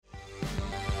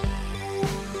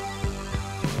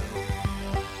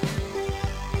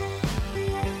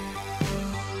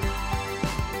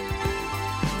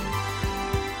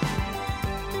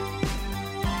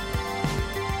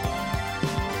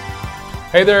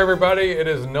Hey there, everybody. It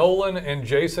is Nolan and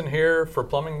Jason here for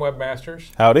Plumbing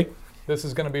Webmasters. Howdy. This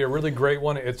is going to be a really great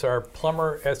one. It's our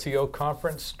Plumber SEO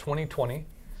Conference 2020.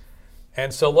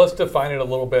 And so let's define it a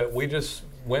little bit. We just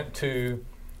went to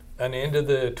an end of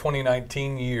the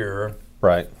 2019 year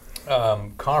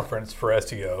conference for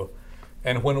SEO.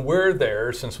 And when we're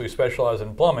there, since we specialize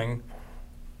in plumbing,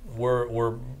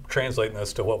 we're translating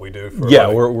this to what we do.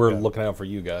 We're looking out for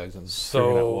you guys and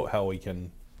figuring out how we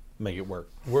can make it work.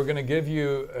 We're going to give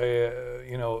you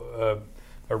a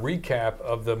recap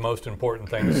of the most important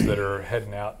things that are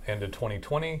heading out into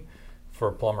 2020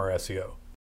 for Plumber SEO.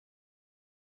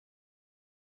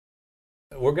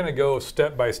 We're going to go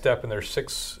step by step, and there's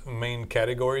 6 main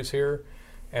categories here.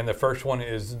 And the first one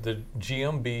is the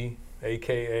GMB,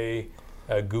 aka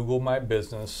Google My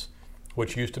Business,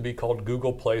 which used to be called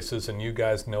Google Places, and you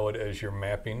guys know it as your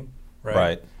mapping.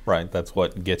 Right. That's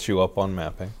what gets you up on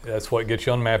mapping. That's what gets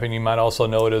you on mapping. You might also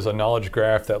know it as a knowledge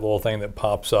graph, that little thing that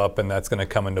pops up, and that's going to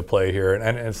come into play here.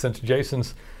 And since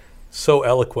Jason's so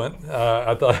eloquent,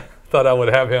 I thought I would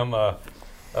have him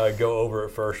go over it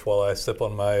first while I sip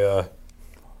on my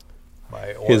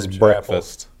my orange his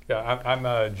breakfast. Apple. Yeah,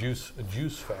 I'm juice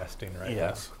fasting right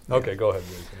now. Okay, go ahead,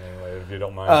 Jason. Anyway, if you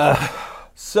don't mind. A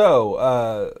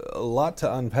lot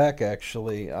to unpack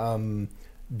actually.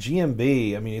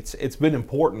 GMB, I mean, it's been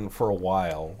important for a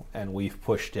while, and we've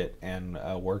pushed it and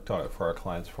worked on it for our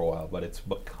clients for a while, but it's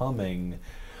becoming,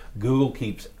 Google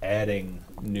keeps adding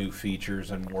new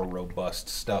features and more robust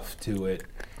stuff to it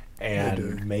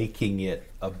and making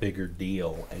it a bigger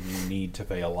deal, and you need to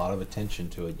pay a lot of attention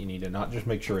to it. You need to not just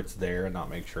make sure it's there and not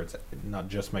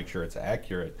just make sure it's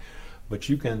accurate, but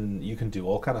you can do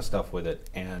all kind of stuff with it,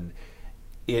 and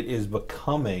it is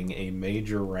becoming a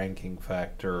major ranking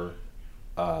factor.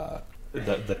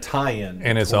 The tie-in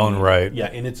in its own right.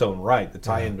 Yeah, in its own right. The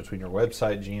tie-in between your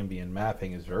website, GMB, and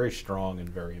mapping is very strong and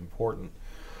very important.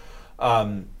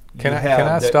 Can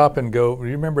I stop and go?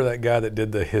 You remember that guy that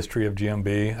did the history of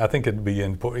GMB? I think it'd be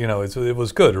important. You know, it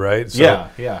was good, right? So,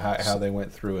 how they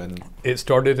went through, and it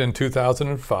started in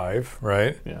 2005,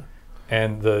 right? Yeah.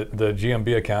 And the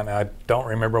GMB account, I don't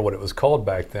remember what it was called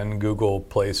back then. Google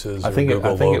Places. I think it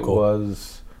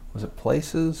was. Was it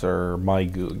Places or My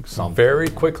Goog something? Very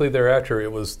quickly thereafter,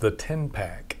 it was the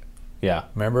 10-pack. Yeah.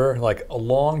 Remember? Like a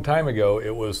long time ago,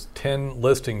 it was 10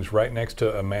 listings right next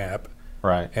to a map.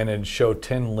 Right. And it showed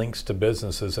 10 links to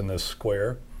businesses in this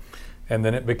square. And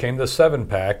then it became the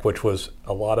 7-pack, which was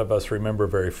a lot of us remember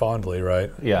very fondly, right?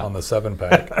 Yeah. On the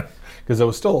 7-pack. Because there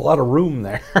was still a lot of room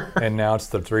there. And now it's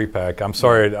the 3-pack. I'm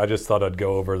sorry, I just thought I'd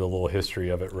go over the little history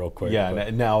of it real quick. Yeah,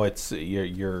 and now it's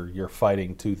you're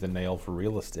fighting tooth and nail for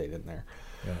real estate in there.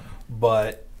 Yeah.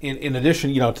 But in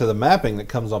addition, to the mapping that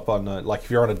comes up on like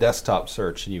if you're on a desktop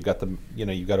search and you've got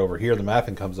you've got over here the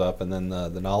mapping comes up, and then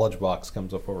the knowledge box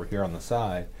comes up over here on the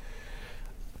side.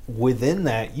 Within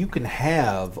that, you can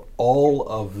have all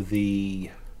of the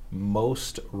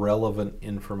most relevant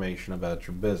information about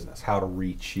your business, how to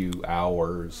reach you,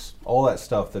 hours, all that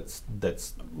stuff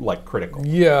that's like critical.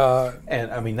 Yeah.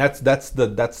 And I mean that's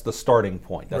the starting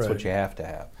point. That's what you have to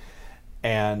have.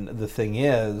 And the thing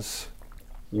is,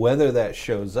 whether that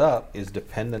shows up is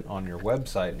dependent on your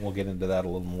website, and we'll get into that a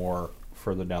little more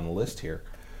further down the list here.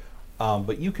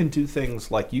 But you can do things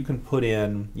like you can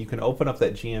open up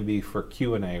that GMB for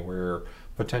Q&A where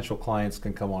potential clients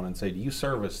can come on and say, do you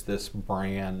service this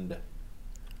brand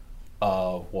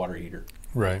of water heater,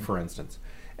 right? For instance,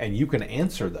 and you can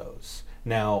answer those.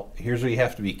 Now, here's where you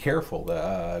have to be careful.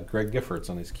 Greg Giffords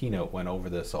on his keynote went over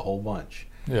this a whole bunch.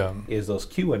 Yeah, is those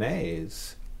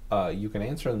Q&As, you can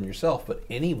answer them yourself, but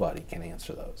anybody can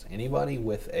answer those. Anybody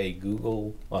with a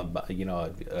Google, a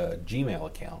Gmail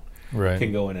account. Right.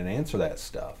 Can go in and answer that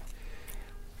stuff.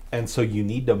 And so you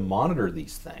need to monitor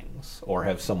these things, or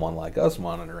have someone like us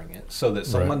monitoring it, so that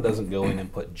someone doesn't go in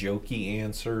and put jokey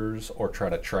answers or try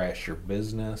to trash your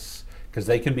business, because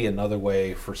they can be another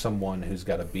way for someone who's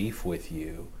got a beef with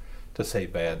you to say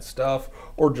bad stuff,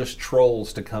 or just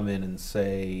trolls to come in and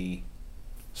say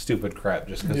stupid crap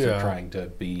just because they're trying to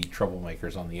be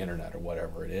troublemakers on the internet or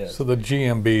whatever it is. So the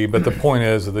GMB, but the point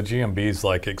is that the GMB is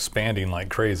like expanding like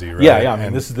crazy, right? Yeah. I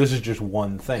mean, this is just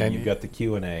one thing. And you've got the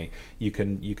Q&A. You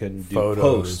can do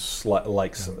posts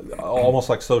like almost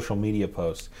like social media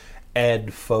posts.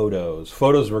 Add photos.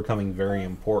 Photos are becoming very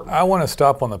important. I want to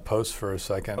stop on the post for a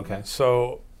second. Okay.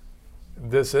 So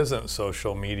this isn't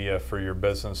social media for your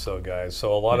business, though, guys.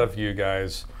 So a lot of you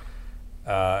guys.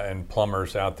 And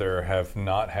plumbers out there have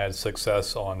not had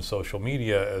success on social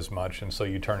media as much, and so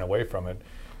you turn away from it.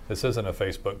 This isn't a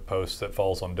Facebook post that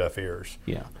falls on deaf ears.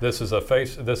 Yeah. This is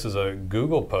a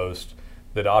Google post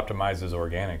that optimizes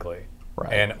organically.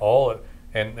 Right. And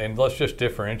And let's just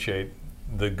differentiate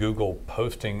the Google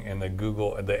posting and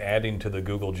the adding to the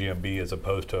Google GMB as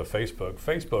opposed to a Facebook.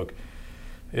 Facebook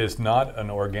is not an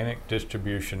organic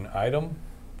distribution item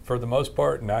for the most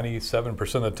part.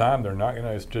 97% of the time, they're not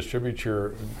going to distribute your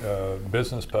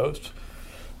business posts.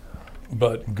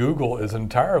 But Google is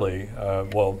entirely,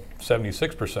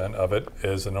 76% of it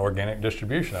is an organic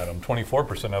distribution item.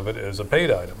 24% of it is a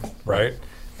paid item, right?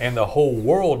 And the whole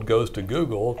world goes to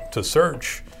Google to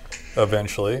search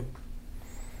eventually.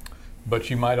 But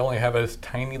you might only have a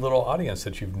tiny little audience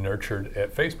that you've nurtured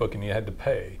at Facebook and you had to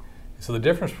pay. So the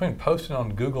difference between posting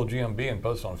on Google GMB and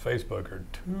posting on Facebook are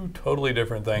two totally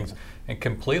different things and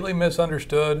completely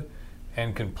misunderstood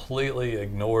and completely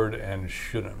ignored and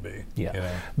shouldn't be. Yeah. You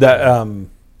know?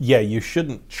 That you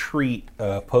shouldn't treat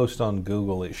a post on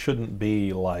Google, it shouldn't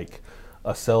be like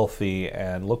a selfie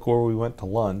and look where we went to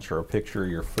lunch or a picture of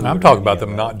your food. I'm talking about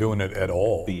them not doing it at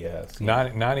all. BS.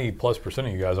 90+% of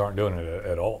you guys aren't doing it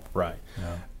at all. Right.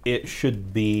 No. It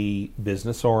should be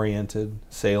business oriented,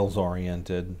 sales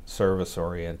oriented, service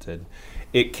oriented.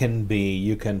 It can be,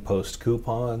 you can post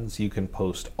coupons, you can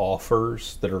post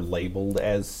offers that are labeled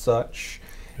as such.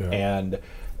 Yeah. And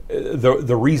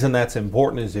the reason that's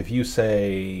important is if you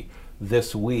say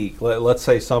this week, let's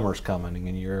say summer's coming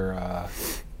and you're,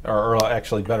 or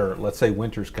actually better, let's say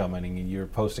winter's coming and you're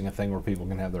posting a thing where people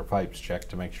can have their pipes checked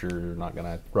to make sure you're not going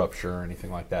to rupture or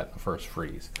anything like that in the first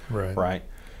freeze. Right?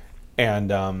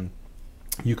 And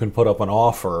you can put up an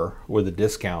offer with a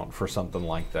discount for something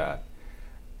like that.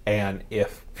 And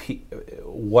if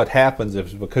what happens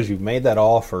is because you've made that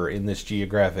offer in this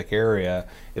geographic area,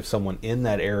 if someone in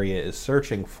that area is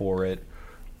searching for it,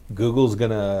 Google's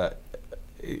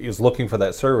is looking for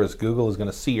that service. Google is going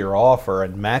to see your offer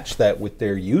and match that with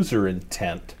their user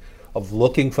intent of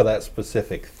looking for that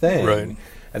specific thing. Right.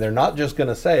 And they're not just going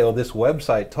to say, oh, this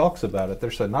website talks about it.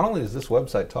 They're saying, not only does this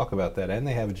website talk about that and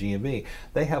they have a GMB,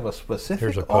 they have a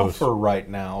specific offer right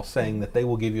now saying that they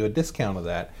will give you a discount of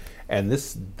that. And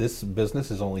this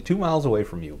business is only 2 miles away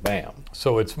from you. Bam.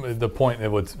 So it's the point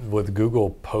with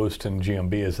Google Post and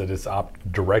GMB is that it's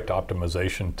direct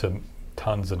optimization to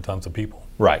tons and tons of people.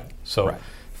 Right. So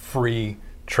free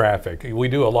traffic. We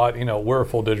do a lot, we're a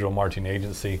full digital marketing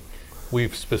agency.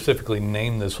 We've specifically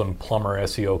named this one Plumber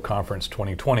SEO Conference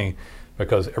 2020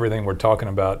 because everything we're talking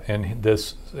about and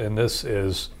this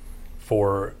is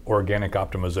for organic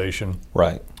optimization.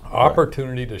 Right.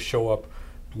 Opportunity to show up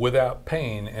without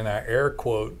paying, and I air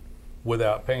quote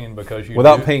without paying because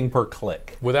paying per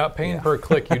click. Without paying per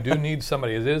click, you do need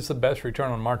somebody. It is the best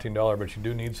return on marketing dollar, but you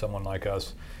do need someone like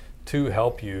us to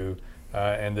help you.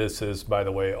 And this is, by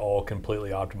the way, all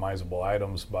completely optimizable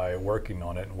items by working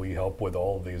on it, and we help with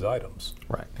all of these items.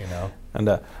 Right.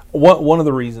 And one of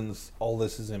the reasons all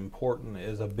this is important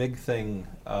is a big thing.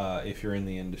 If you're in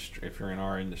the industry, if you're in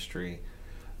our industry,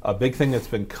 a big thing that's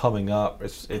been coming up.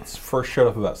 It's first showed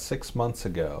up about 6 months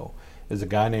ago. Is a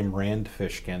guy named Rand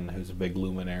Fishkin, who's a big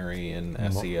luminary in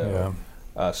SEO.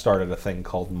 Started a thing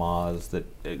called Moz that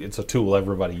it's a tool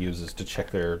everybody uses to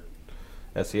check their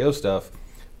SEO stuff.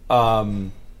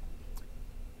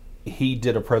 He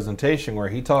did a presentation where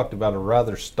he talked about a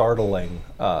rather startling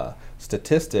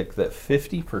statistic that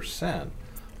 50%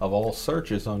 of all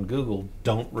searches on Google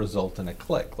don't result in a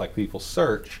click. Like people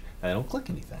search and they don't click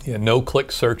anything. Yeah,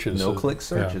 no-click searches. No-click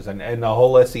searches. Yeah. And the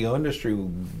whole SEO industry,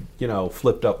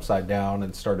 flipped upside down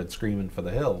and started screaming for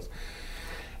the hills.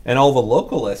 And all the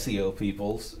local SEO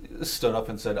people stood up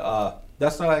and said,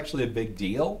 that's not actually a big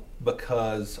deal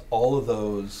because all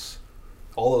those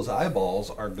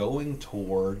eyeballs are going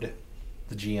toward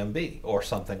the GMB or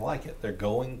something like it.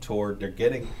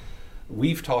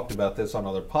 We've talked about this on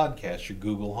other podcasts, your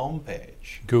Google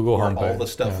homepage. All the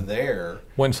stuff there.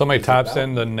 When somebody types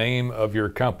in the name of your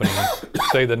company,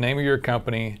 say the name of your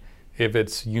company, if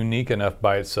it's unique enough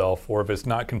by itself, or if it's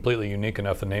not completely unique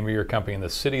enough, the name of your company and the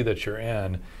city that you're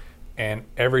in, and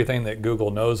everything that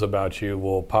Google knows about you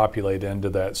will populate into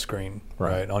that screen,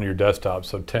 right, on your desktop.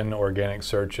 So 10 organic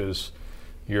searches,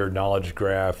 your knowledge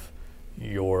graph,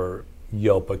 your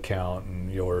Yelp account,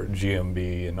 and your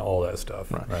GMB, and all that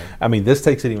stuff. Right. I mean, this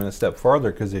takes it even a step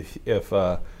farther because if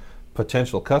a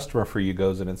potential customer for you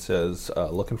goes in and says,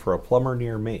 looking for a plumber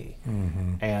near me,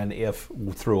 and if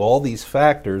through all these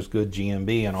factors, good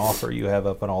GMB and offer you have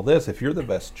up and all this, if you're the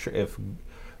best, if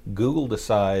Google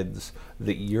decides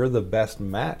that you're the best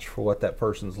match for what that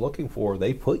person's looking for,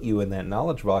 they put you in that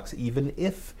knowledge box, even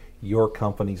if your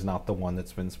company's not the one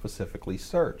that's been specifically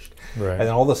searched. Right. And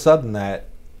then all of a sudden that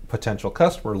potential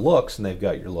customer looks and they've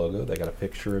got your logo, they got a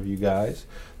picture of you guys,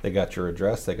 they got your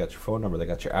address, they got your phone number, they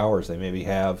got your hours, they maybe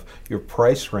have your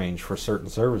price range for certain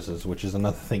services, which is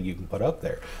another thing you can put up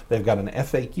there. They've got an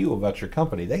FAQ about your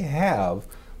company. They have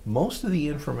most of the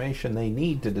information they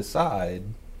need to decide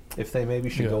if they maybe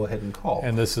should go ahead and call.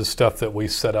 And this is stuff that we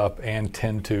set up and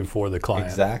tend to for the client.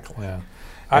 Exactly. Yeah.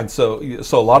 And so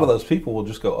a lot of those people will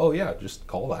just go, oh yeah, just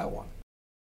call that one.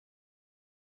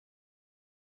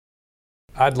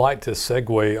 I'd like to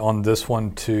segue on this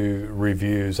one to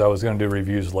reviews. I was going to do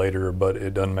reviews later, but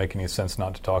it doesn't make any sense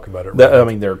not to talk about it. I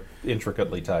mean, they're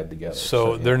intricately tied together.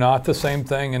 So they're not the same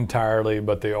thing entirely,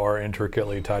 but they are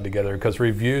intricately tied together because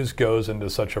reviews goes into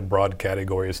such a broad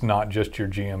category. It's not just your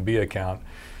GMB account.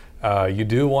 You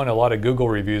do want a lot of Google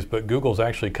reviews, but Google's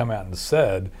actually come out and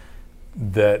said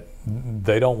that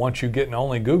they don't want you getting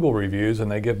only Google reviews,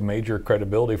 and they give major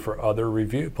credibility for other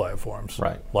review platforms.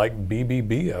 Right. Like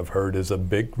BBB, I've heard, is a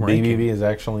big ranking. BBB is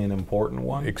actually an important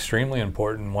one. Extremely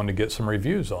important one to get some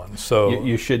reviews on. So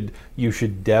you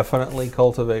should definitely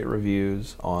cultivate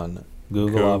reviews on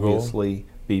Google, obviously,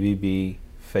 BBB,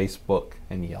 Facebook,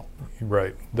 and Yelp.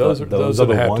 Right. Those are the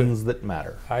ones that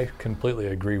matter. I completely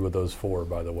agree with those four,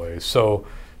 by the way. So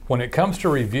when it comes to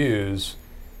reviews,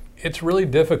 it's really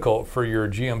difficult for your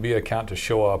GMB account to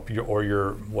show up, or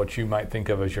your what you might think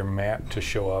of as your map to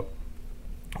show up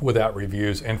without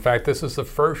reviews. In fact, this is the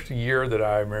first year that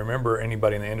I remember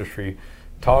anybody in the industry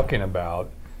talking about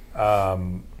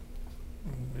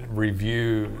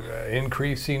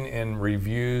increasing in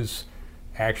reviews,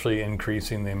 actually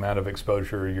increasing the amount of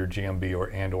exposure to your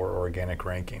GMB or organic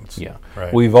rankings. Yeah,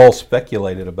 right. We've all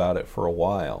speculated about it for a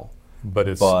while, but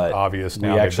it's obvious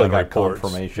now. We actually got reports.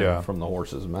 confirmation from the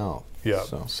horse's mouth. Yeah,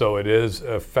 so it is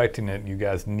affecting it. You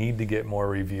guys need to get more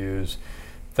reviews.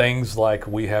 Things like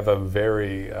we have a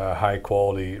very high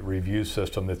quality review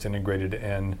system that's integrated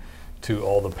in to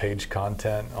all the page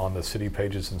content on the city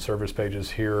pages and service pages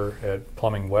here at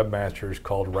Plumbing Webmasters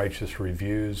called Righteous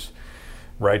Reviews.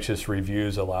 Righteous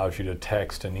Reviews allows you to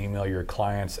text and email your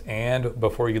clients, and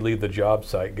before you leave the job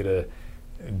site, get a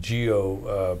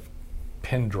geo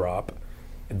pin drop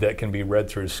that can be read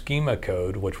through schema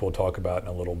code, which we'll talk about in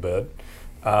a little bit,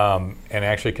 and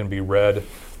actually can be read,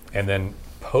 and then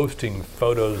posting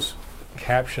photos,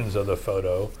 captions of the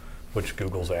photo, which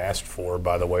Google's asked for,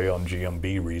 by the way, on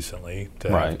GMB recently, to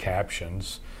have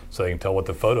captions so they can tell what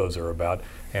the photos are about.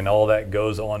 And all that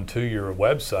goes onto your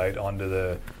website, onto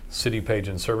the city page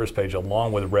and service page,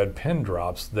 along with red pin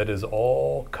drops. That is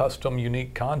all custom,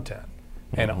 unique content,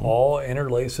 and all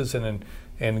interlaces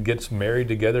and gets married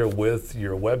together with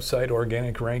your website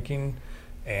organic ranking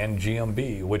and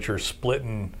GMB, which are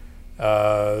splitting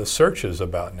searches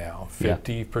about now.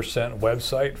 50%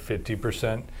 website,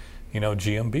 50%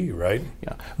 GMB, right?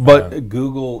 Yeah, but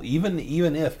Google, even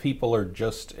if people are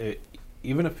just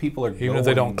even if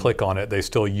they don't click on it, they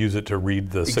still use it to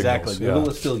read the signals. Google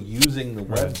is still using the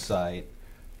website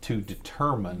to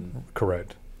determine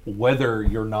whether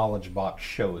your knowledge box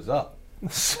shows up.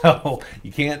 So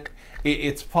you can't.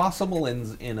 It's possible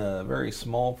in a very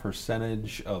small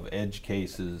percentage of edge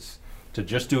cases to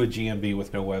just do a GMB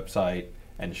with no website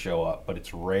and show up, but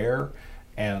it's rare.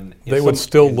 And they would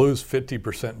still lose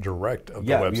 50% direct of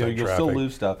the website traffic. You'll still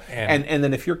lose stuff. And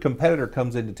then if your competitor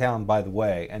comes into town, by the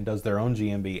way, and does their own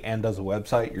GMB and does a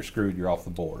website, you're screwed. You're off the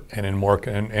board. And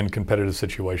in competitive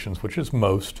situations, which is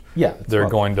most, they're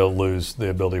going to lose the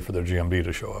ability for their GMB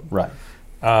to show up. Right.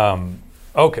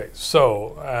 Okay,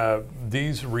 so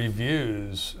these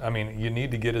reviews, I mean, you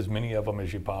need to get as many of them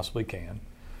as you possibly can.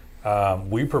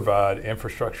 We provide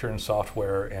infrastructure and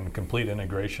software and complete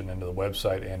integration into the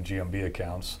website and GMB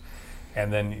accounts.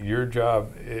 And then your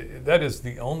job, that is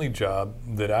the only job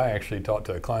that I actually talk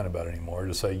to a client about anymore,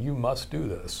 to say, you must do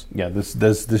this. Yeah, this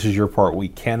is your part. We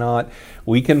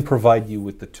can provide you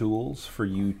with the tools for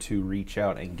you to reach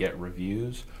out and get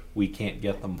reviews. We can't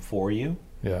get them for you.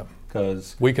 Yeah.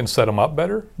 Because we can set them up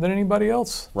better than anybody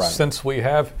else. Right. Since we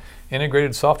have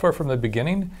integrated software from the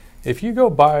beginning. If you go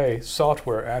buy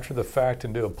software after the fact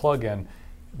and do a plugin,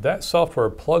 that software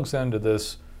plugs into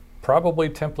this probably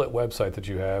template website that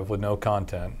you have with no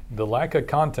content. The lack of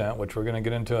content, which we're going to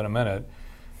get into in a minute,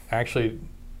 actually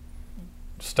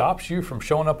stops you from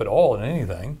showing up at all in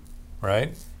anything,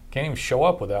 right? Can't even show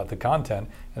up without the content.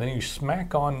 And then you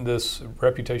smack on this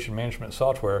reputation management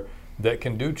software that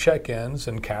can do check-ins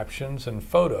and captions and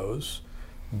photos,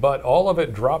 but all of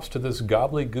it drops to this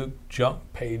gobbledygook junk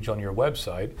page on your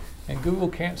website, and Google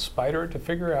can't spider it to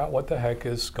figure out what the heck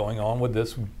is going on with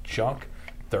this junk.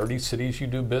 30 cities you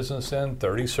do business in,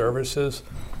 30 services,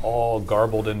 all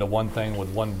garbled into one thing with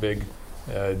one big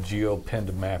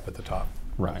geo-pinned map at the top.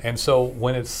 Right. And so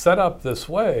when it's set up this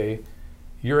way,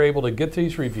 you're able to get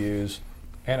these reviews.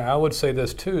 And I would say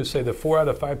this too, say the 4 out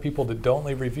of 5 people that don't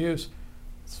leave reviews,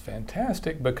 it's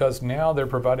fantastic because now they're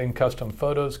providing custom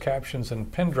photos, captions,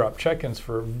 and pin drop check-ins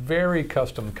for very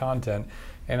custom content.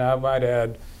 And I might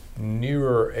add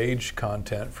newer age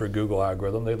content for Google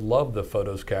algorithm. They love the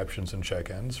photos, captions, and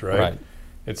check-ins, right? Right.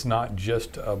 It's not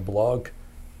just a blog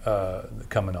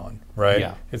coming on, right?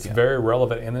 Yeah. It's very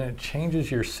relevant. And then it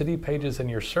changes your city pages and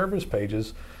your service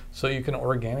pages so you can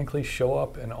organically show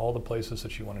up in all the places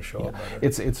that you want to show up better.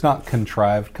 It's not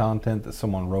contrived content that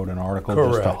someone wrote an article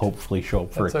just to hopefully show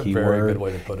up for a keyword. That's a very good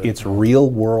way to put it. It's real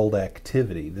world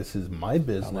activity. This is my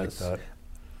business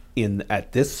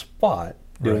at this spot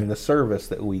doing the service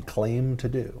that we claim to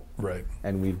do. Right.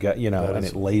 And we've got, and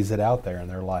it lays it out there and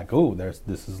they're like, oh,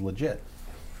 this is legit.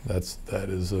 That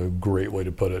is a great way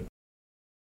to put it.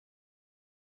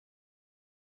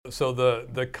 So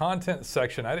the content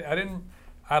section, I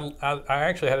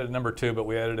actually had it at number 2, but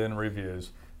we added in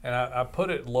reviews. And I put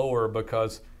it lower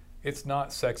because it's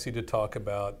not sexy to talk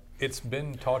about. It's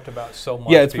been talked about so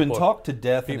much. Yeah, it's been talked to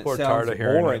death and it sounds tired of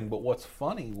hearing boring, it. But what's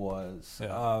funny was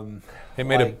it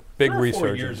made a big 3 or 4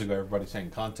 research. years ago, everybody saying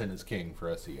content is king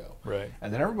for SEO. Right.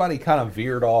 And then everybody kind of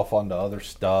veered off onto other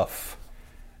stuff.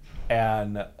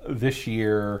 And this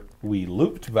year we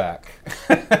looped back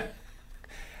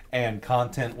and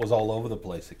content was all over the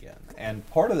place again. And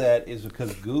part of that is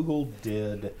because Google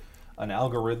did an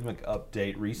algorithmic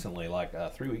update recently, like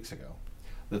 3 weeks ago,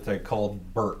 that they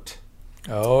called BERT.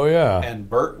 Oh, yeah. And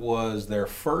BERT was their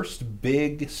first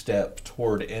big step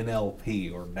toward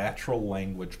NLP, or natural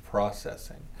language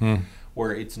processing,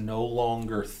 where it's no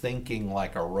longer thinking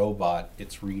like a robot,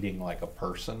 it's reading like a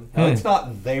person. Now, it's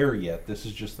not there yet. This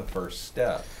is just the first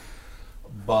step.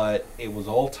 But it was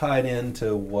all tied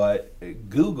into what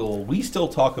Google, we still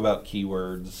talk about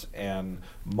keywords, and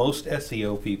most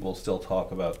SEO people still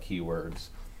talk about keywords,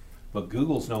 but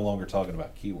Google's no longer talking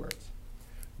about keywords.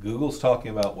 Google's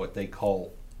talking about what they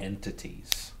call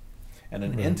entities. And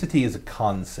an entity is a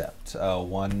concept.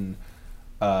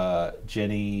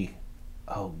 Jenny,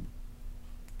 oh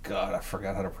God, I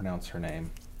forgot how to pronounce her name.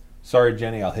 Sorry,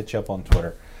 Jenny, I'll hit you up on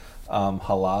Twitter.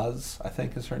 Halaz, I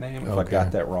think is her name. If I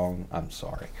got that wrong, I'm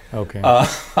sorry. Okay. I'll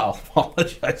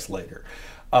apologize later.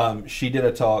 She did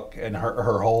a talk, and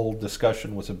her whole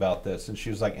discussion was about this. And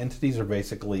she was like, entities are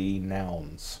basically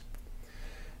nouns.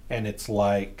 And it's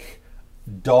like,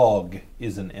 dog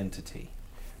is an entity.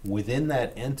 Within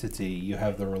that entity, you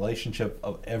have the relationship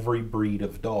of every breed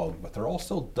of dog, but they're all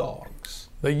still dogs.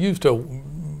 They used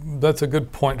that's a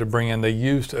good point to bring in. They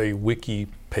used a wiki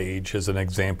page as an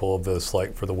example of this,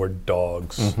 like for the word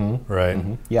dogs, right?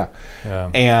 Yeah.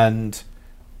 And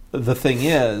the thing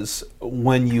is,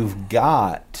 when you've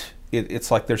got, it's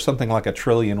like there's something like 1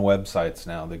 trillion websites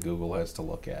now that Google has to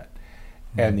look at.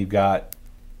 And you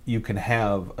can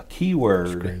have a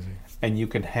keyword and you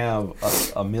can have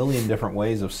a million different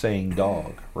ways of saying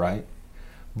dog, right?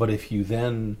 But if you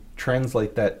then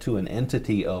translate that to an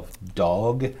entity of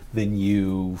dog, then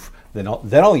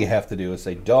all you have to do is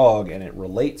say dog, and it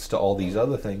relates to all these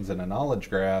other things in a knowledge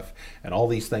graph, and all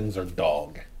these things are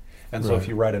dog. And so if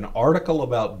you write an article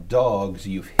about dogs,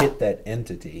 you've hit that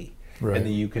entity, and then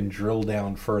you can drill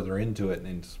down further into it and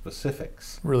into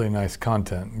specifics. Really nice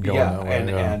content going that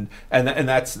way.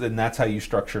 And that's how you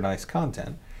structure nice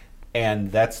content.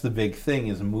 And that's the big thing,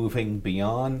 is moving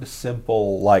beyond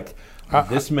simple, like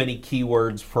this many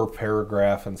keywords per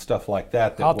paragraph and stuff like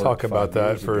that. I'll talk about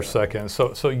that for a second.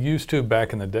 So used to,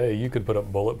 back in the day, you could put up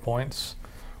bullet points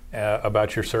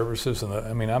about your services. And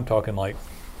I'm talking like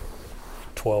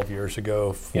 12 years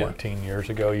ago, 14 years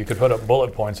ago. You could put up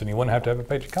bullet points and you wouldn't have to have a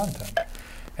page of content.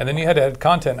 And then you had to add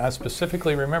content. I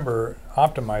specifically remember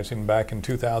optimizing back in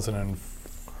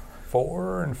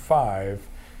 2004 and 5,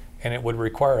 and it would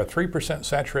require a 3%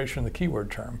 saturation of the keyword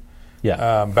term.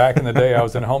 Back in the day, I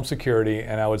was in home security,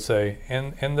 and I would say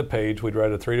in the page, we'd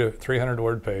write a 300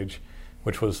 word page,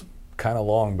 which was kind of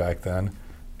long back then,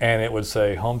 and it would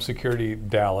say home security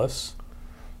Dallas.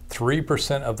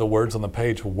 3% of the words on the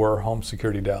page were home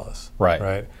security Dallas.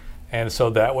 Right. And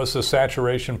so that was the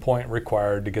saturation point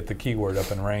required to get the keyword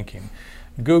up in ranking.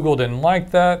 Google didn't like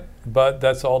that, but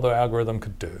that's all the algorithm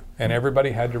could do, and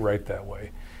everybody had to write that way.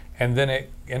 And then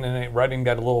writing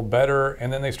got a little better,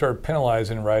 and then they started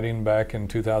penalizing writing back in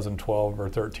 2012 or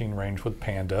 13 range with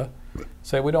Panda.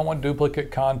 Say we don't want duplicate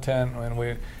content,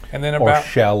 or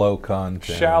shallow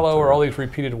content, or all these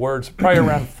repeated words. Probably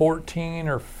around 14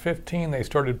 or 15, they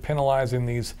started penalizing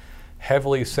these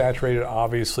heavily saturated,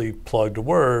 obviously plugged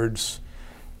words.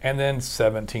 And then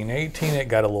 17, 18, it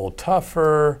got a little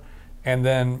tougher. And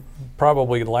then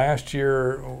probably last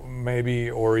year, maybe,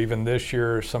 or even this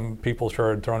year, some people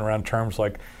started throwing around terms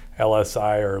like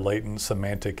LSI, or latent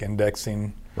semantic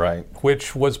indexing, Right.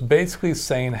 which was basically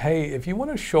saying, hey, if you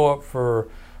want to show up for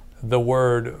the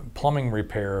word plumbing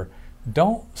repair,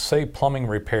 don't say plumbing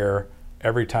repair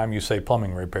every time you say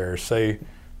plumbing repair. Say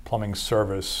plumbing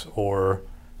service, or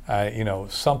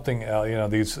something.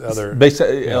 These other.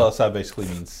 LSI basically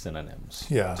means synonyms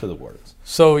to the words.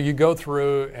 So you go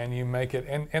through and you make it,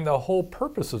 and the whole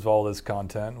purpose of all this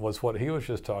content was what he was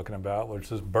just talking about,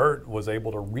 which is Bert was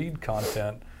able to read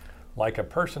content like a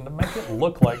person, to make it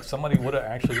look like somebody would have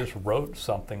actually just wrote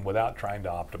something without trying to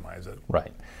optimize it.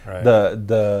 Right. Right.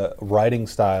 The writing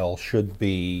style should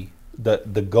be,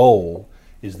 the goal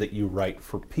is that you write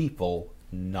for people,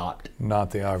 not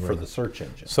the algorithm, for the search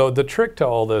engine. So the trick to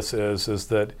all this is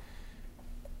that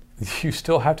you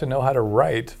still have to know how to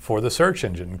write for the search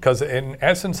engine, because in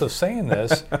essence of saying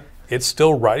this, it's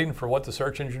still writing for what the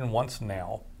search engine wants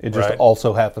now. It just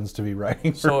also happens to be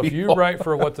writing for So if people. you write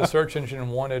for what the search engine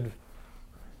wanted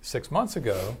 6 months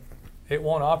ago, it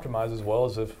won't optimize as well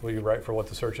as if you write for what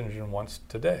the search engine wants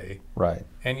today. Right.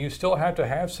 And you still have to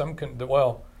have some,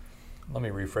 let me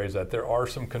rephrase that. There are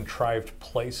some contrived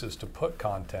places to put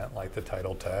content, like the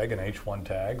title tag and H1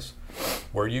 tags,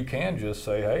 where you can just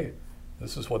say, hey,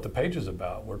 this is what the page is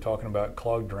about. We're talking about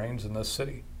clogged drains in this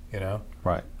city,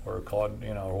 Right. or clogged,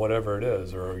 or whatever it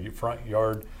is, or your front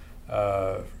yard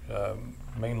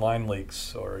main line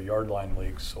leaks, or yard line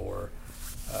leaks, or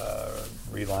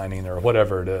relining, or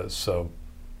whatever it is. So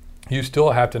you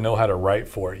still have to know how to write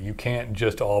for it. You can't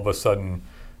just all of a sudden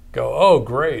go, oh,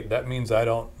 great, that means I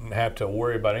don't have to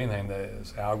worry about anything.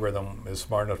 This algorithm is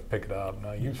smart enough to pick it up.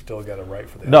 No, you've still got to write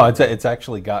for that. No, it's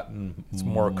actually gotten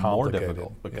more complicated,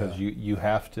 difficult, because you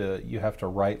have to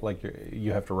write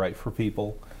you have to write for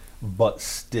people, but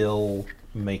still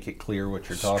make it clear what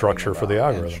you're talking about. Structure for the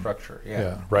algorithm. And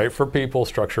structure, Write for people,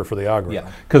 structure for the algorithm.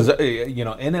 Yeah, because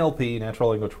NLP,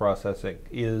 natural language processing,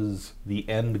 is the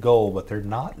end goal, but they're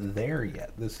not there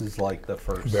yet. This is like the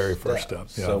very first step.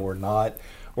 Yeah. So we're not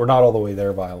all the way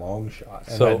there by a long shot.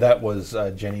 And So that was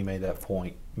Jenny made that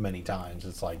point many times.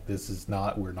 It's like,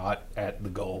 we're not at the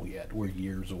goal yet. We're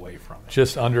years away from it.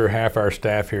 Just under half our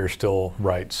staff here still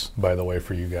writes, by the way,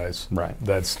 for you guys. Right.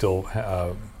 That's still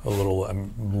a little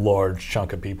large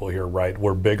chunk of people here write.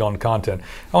 We're big on content.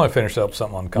 I want to finish up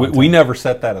something on content. We never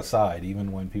set that aside.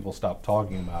 Even when people stopped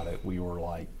talking about it, we were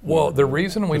like... The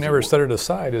reason we never set it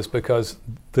aside is because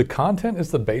the content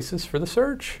is the basis for the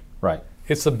search. Right.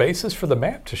 It's the basis for the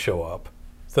map to show up.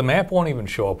 The map won't even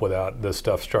show up without this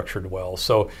stuff structured well.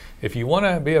 So if you want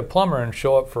to be a plumber and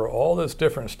show up for all this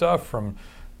different stuff, from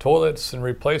toilets and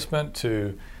replacement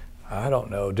to, I don't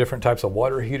know, different types of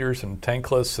water heaters and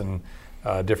tankless, and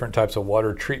different types of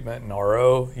water treatment and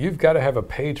RO, you've got to have a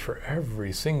page for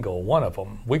every single one of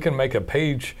them. We can make a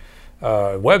page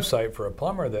website for a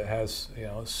plumber that has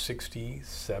 60,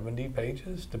 70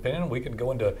 pages, depending on, we can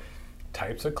go into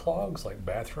types of clogs, like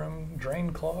bathroom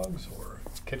drain clogs, or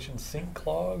kitchen sink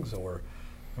clogs, or,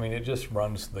 it just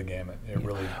runs the gamut. It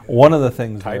really. One of the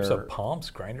things types of pumps,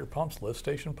 grinder pumps, lift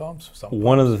station pumps.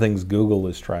 One of the things Google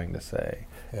is trying to say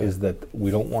is that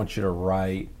we don't want you to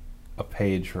write a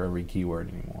page for every keyword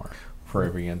anymore, for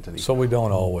every entity. So we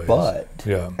don't always. But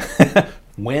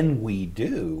when we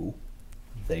do,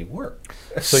 they work.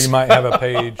 So you might have a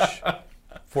page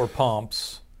for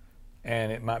pumps,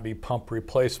 and it might be pump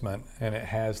replacement, and it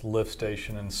has lift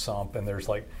station and sump, and there's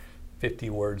like 50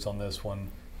 words on this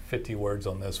one, 50 words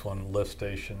on this one, lift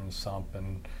station, sump,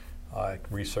 and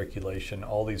recirculation,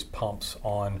 all these pumps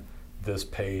on this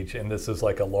page. And this is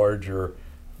like a larger,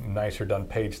 nicer done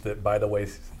page that, by the way,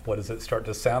 what does it start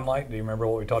to sound like? Do you remember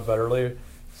what we talked about earlier?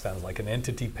 Sounds like an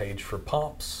entity page for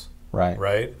pumps. Right.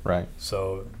 Right? Right.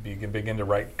 So you can begin to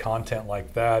write content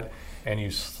like that, and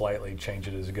you slightly change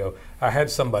it as you go. I had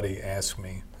somebody ask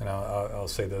me, and I'll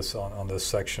say this on this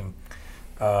section,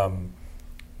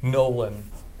 Nolan,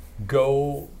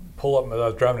 go pull up, I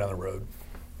was driving down the road,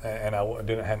 and I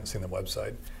hadn't seen the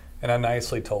website, and I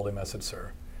nicely told him, I said,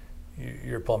 sir,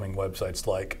 your plumbing website's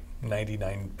like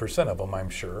 99% of them, I'm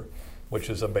sure, which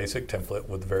is a basic template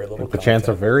with very little content. The chances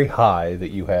are very high that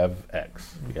you have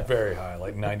X. Yeah. Very high,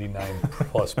 like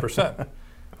 99+%.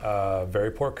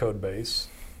 Very poor code base,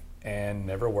 and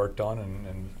never worked on,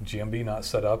 and GMB not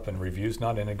set up, and reviews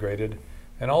not integrated,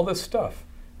 and all this stuff.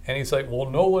 And he's like, well,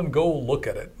 Nolan, go look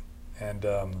at it. And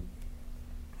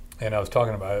I was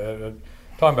talking about it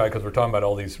because we're talking about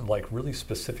all these like really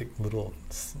specific little,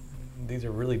 these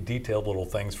are really detailed little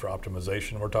things for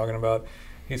optimization we're talking about.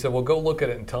 He said, well, go look at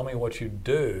it and tell me what you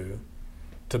do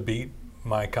to beat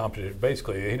my competition.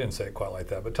 Basically, he didn't say it quite like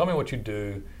that, but tell me what you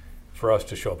do for us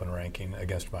to show up in ranking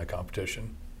against my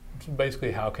competition. So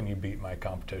basically, how can you beat my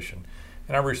competition?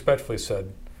 And I respectfully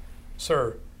said,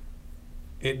 sir,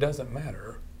 it doesn't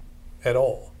matter at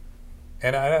all.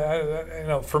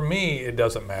 And for me, it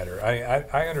doesn't matter.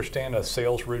 I understand a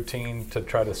sales routine to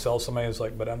try to sell somebody. It's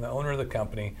like, but I'm the owner of the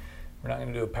company. We're not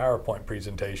going to do a PowerPoint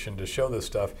presentation to show this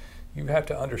stuff. You have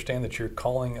to understand that you're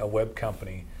calling a web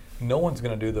company. No one's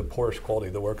going to do the poorest quality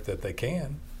of the work that they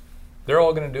can. They're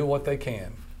all going to do what they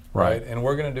can, right? And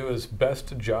we're going to do as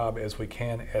best a job as we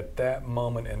can at that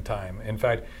moment in time. In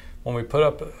fact, when we put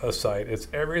up a site, it's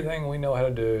everything we know how to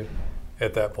do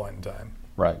at that point in time.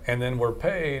 Right. And then we're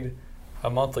paid a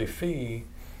monthly fee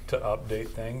to update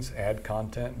things, add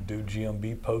content, do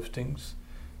GMB postings,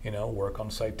 work on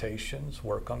citations,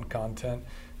 work on content,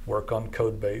 work on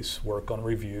code base, work on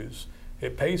reviews.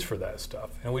 It pays for that stuff.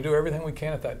 And we do everything we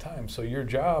can at that time. So your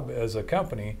job as a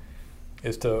company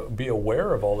is to be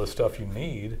aware of all the stuff you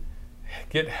need,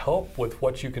 get help with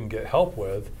what you can get help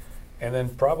with, and then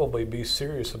probably be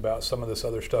serious about some of this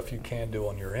other stuff you can do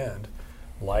on your end,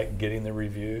 like getting the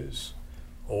reviews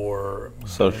or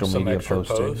social some media extra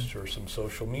posting. posts or some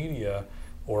social media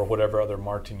or whatever other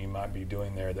marketing you might be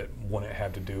doing there that wouldn't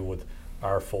have to do with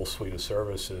our full suite of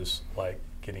services, like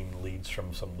getting leads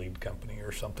from some lead company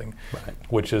or something, right,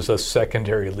 which is a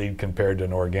secondary lead compared to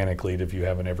an organic lead if you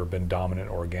haven't ever been dominant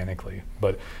organically.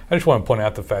 But I just want to point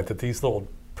out the fact that these little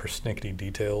persnickety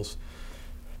details,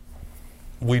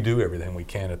 we do everything we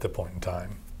can at the point in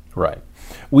time. Right.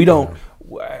 We don't,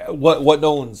 what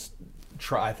Nolan's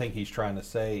I think he's trying to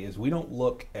say is we don't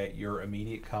look at your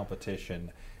immediate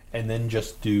competition and then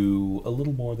just do a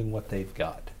little more than what they've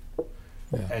got.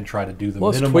 And try to do the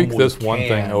Let's minimum tweak this we one can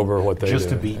thing over what they just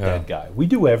do. to beat that guy. We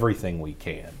do everything we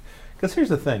can. Because here's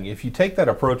the thing, if you take that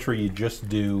approach where you just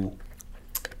do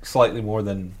slightly more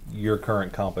than your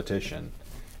current competition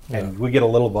and we get a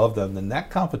little above them, then that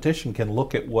competition can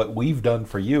look at what we've done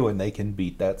for you and they can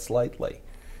beat that slightly.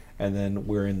 And then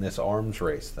we're in this arms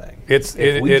race thing. If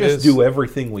we just do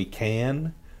everything we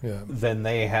can, then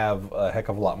they have a heck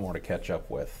of a lot more to catch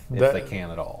up with if they can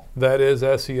at all. That is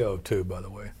SEO too, by the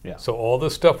way. Yeah. So all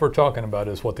this stuff we're talking about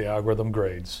is what the algorithm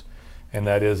grades, and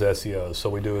that is SEO.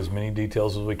 So we do as many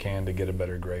details as we can to get a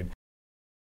better grade.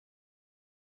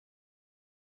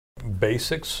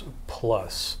 Basics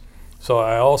plus. So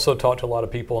I also talk to a lot of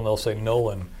people and they'll say,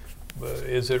 Nolan,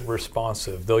 is it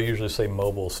responsive? They'll usually say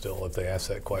mobile still if they ask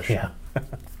that question. Yeah.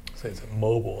 Say, is it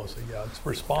mobile? I say, yeah, it's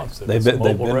responsive. They've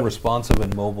been responsive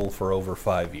and mobile for over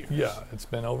 5 years. Yeah, it's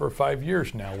been over 5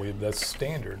 years now. That's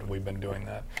standard. We've been doing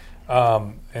that.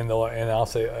 And I'll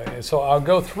say, so I'll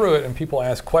go through it and people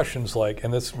ask questions like,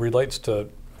 and this relates to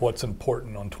what's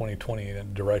important on 2020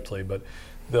 directly, but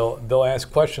they'll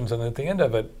ask questions and at the end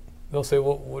of it, they'll say,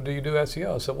 well, what do you do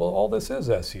SEO? I said, well, all this is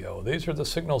SEO. These are the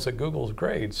signals that Google's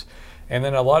grades. And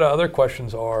then a lot of other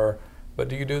questions are, but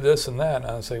do you do this and that?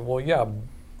 And I say, well, yeah,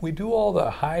 we do all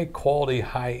the high quality,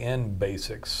 high end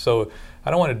basics. So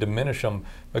I don't want to diminish them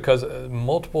because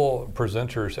multiple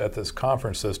presenters at this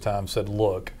conference this time said,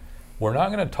 look, we're not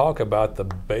going to talk about the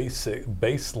basic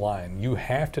baseline. You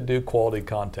have to do quality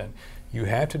content. You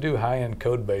have to do high-end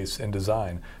code base and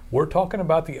design. We're talking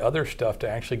about the other stuff to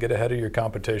actually get ahead of your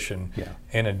competition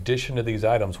in addition to these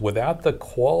items. Without the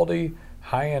quality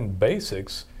high-end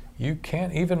basics, you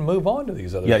can't even move on to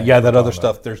these other things. Yeah, that other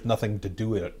stuff, there's nothing to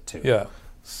do it to. Yeah.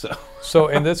 So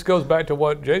and this goes back to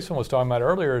what Jason was talking about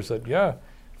earlier is that,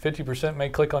 50% may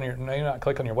not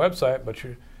click on your website, but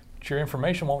your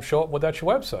information won't show up without your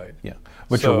website. Yeah,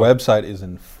 but your website is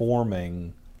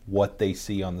informing what they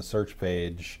see on the search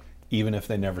page even if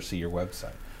they never see your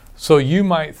website. So you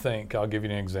might think, I'll give you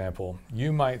an example,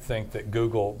 you might think that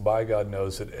Google, by God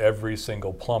knows that every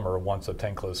single plumber wants a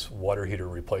tankless water heater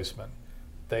replacement.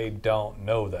 They don't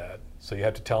know that. So you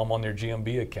have to tell them on their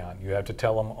GMB account. You have to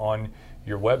tell them on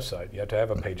your website. You have to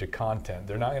have a page of content.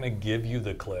 They're not going to give you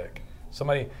the click.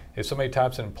 If somebody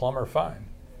types in plumber, fine.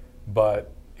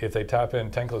 But if they type in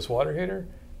tankless water heater,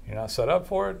 you're not set up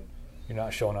for it, you're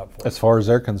not showing up for it. As far as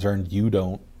they're concerned, you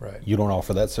don't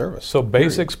offer that service. So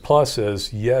Basics Plus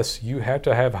is, yes, you have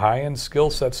to have high-end skill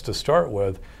sets to start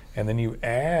with, and then you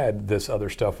add this other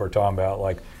stuff we're talking about,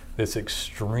 like this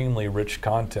extremely rich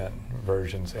content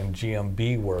versions and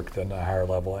GMB work at a higher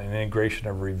level and integration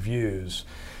of reviews.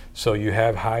 So you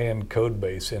have high-end code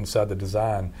base inside the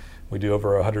design. We do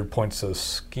over 100 points of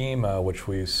schema, which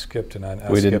we skipped, and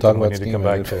we didn't talk about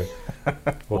schema.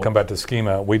 We'll come back to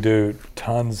schema. We do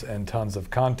tons and tons of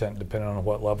content, depending on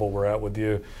what level we're at with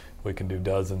you. We can do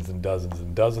dozens and dozens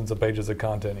and dozens of pages of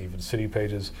content, even city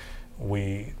pages.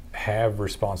 We have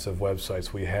responsive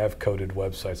websites. We have coded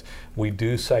websites. We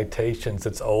do citations.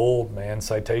 It's old, man.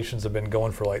 Citations have been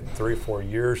going for like 3 or 4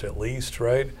 years at least,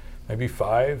 right? Maybe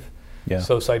 5. Yeah.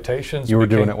 So citations. You were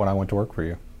doing it when I went to work for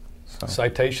you. So.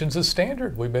 Citations is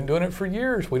standard. We've been doing it for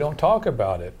years. We don't talk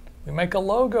about it. We make a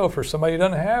logo for somebody who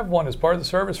doesn't have one as part of the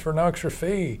service for no extra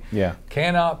fee. Yeah.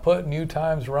 Cannot put New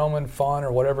Times Roman font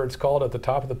or whatever it's called at the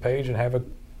top of the page and have a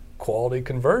quality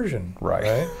conversion.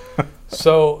 Right.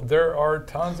 So there are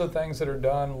tons of things that are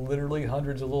done, literally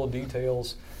hundreds of little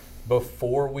details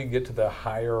before we get to the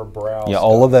higher brow Yeah, stuff.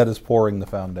 all of that is pouring the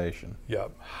foundation.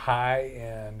 Yep.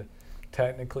 High-end,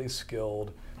 technically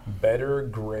skilled, better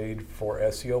grade for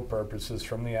SEO purposes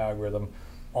from the algorithm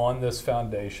on this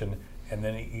foundation, and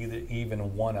then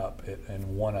even one-up it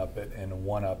and one-up it and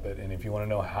one-up it. And if you want to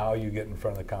know how you get in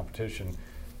front of the competition,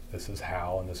 this is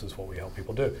how, and this is what we help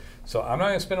people do. So I'm not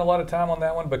going to spend a lot of time on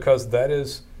that one because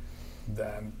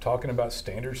I'm talking about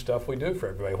standard stuff we do for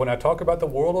everybody. When I talk about the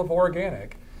world of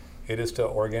organic, it is to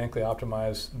organically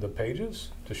optimize the pages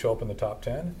to show up in the top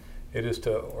 10. It is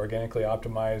to organically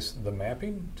optimize the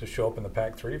mapping to show up in the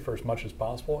pack 3 for as much as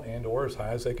possible and or as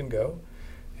high as they can go.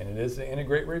 And it is to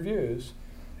integrate reviews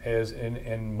as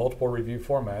in multiple review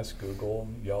formats, Google,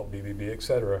 Yelp, BBB,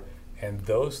 etc. And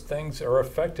those things are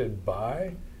affected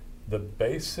by the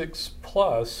basics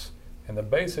plus, and the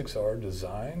basics are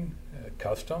design,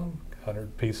 custom,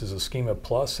 100 pieces of schema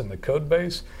plus in the code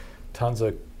base, tons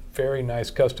of very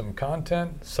nice custom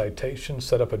content, citations,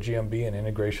 set up a GMB, and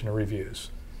integration of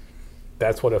reviews.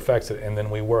 That's what affects it, and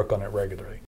then we work on it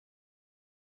regularly.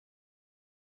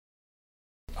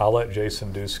 I'll let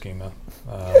Jason do schema,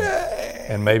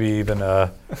 and maybe even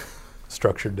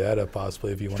structured data,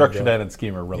 possibly, if you want to. Structured data and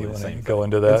schema are really the same. Go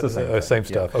into that. It's the same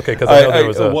stuff. Yeah. Okay, because I know there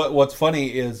was what's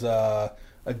funny is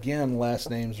again, last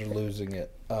names are losing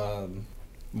it.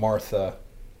 Martha,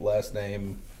 last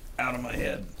name out of my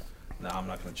head. No, I'm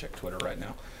not going to check Twitter right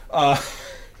now.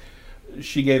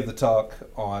 She gave the talk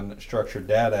on structured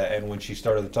data, and when she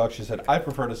started the talk, she said, I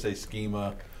prefer to say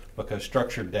schema because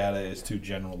structured data is too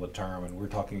general a term, and we're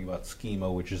talking about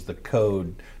schema, which is the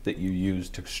code that you use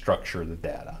to structure the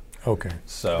data. Okay.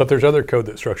 So, but there's other code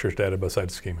that structures data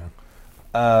besides schema.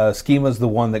 Schema is the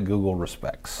one that Google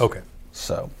respects. Okay.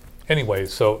 So. Anyway,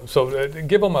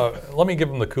 let me give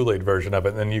them the Kool-Aid version of it,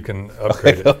 and then you can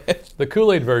upgrade it. The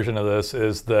Kool-Aid version of this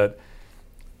is that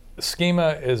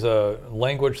schema is a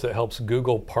language that helps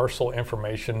Google parcel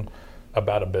information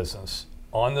about a business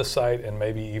on the site and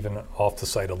maybe even off the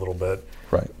site a little bit.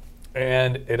 Right.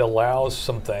 And it allows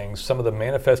some things, some of the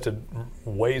manifested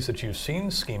ways that you've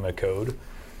seen schema code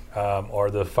are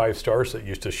the 5 stars that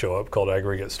used to show up called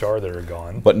aggregate star that are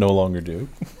gone. But no longer do.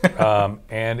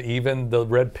 And even the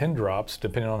red pin drops,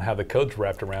 depending on how the code's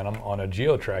wrapped around them on a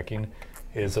geo-tracking,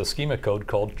 is a schema code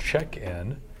called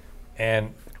check-in.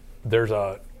 And there's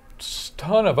a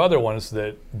ton of other ones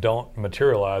that don't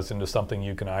materialize into something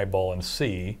you can eyeball and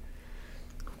see.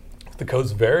 The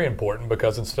code's very important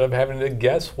because instead of having to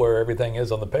guess where everything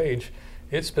is on the page,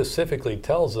 it specifically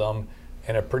tells them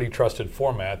in a pretty trusted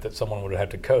format that someone would have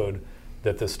to code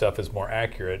that this stuff is more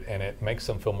accurate, and it makes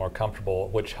them feel more comfortable,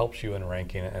 which helps you in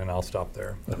ranking. And I'll stop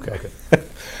there. Okay.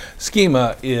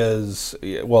 Schema is,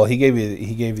 well, he gave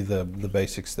you the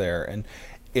basics there, and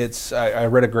it's I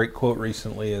read a great quote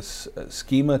recently. Is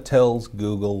schema tells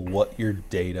Google what your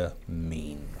data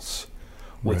means.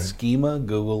 With Right. schema,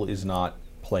 Google is not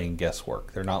playing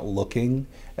guesswork. They're not looking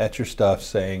at your stuff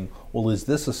saying, well, is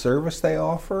this a service they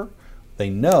offer? They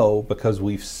know because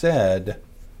we've said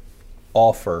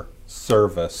offer,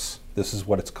 service, this is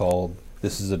what it's called,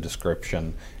 this is a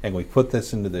description, and we put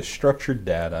this into this structured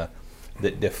data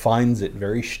that defines it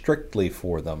very strictly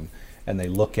for them, and they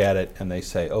look at it and they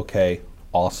say, okay,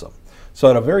 awesome. So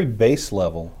at a very base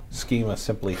level, schema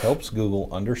simply helps Google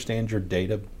understand your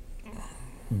data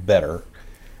better,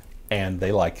 and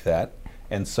they like that,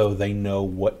 and so they know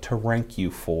what to rank you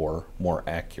for more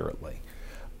accurately.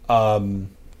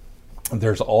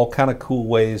 There's all kind of cool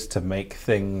ways to make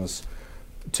things,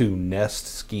 to nest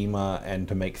schema and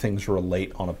to make things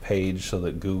relate on a page so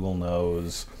that Google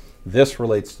knows this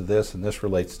relates to this and this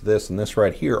relates to this and this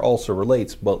right here also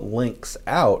relates but links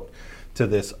out to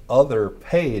this other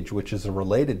page which is a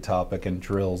related topic and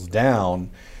drills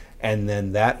down, and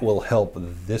then that will help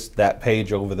that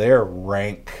page over there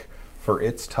rank for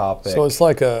its topic. So it's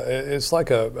like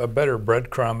a better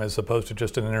breadcrumb as opposed to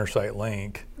just an inner site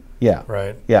link. Yeah.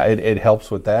 Right. Yeah, it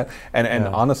helps with that. And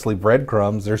honestly,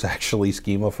 breadcrumbs, there's actually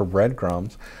schema for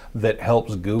breadcrumbs that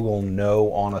helps Google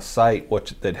know on a site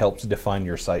that helps define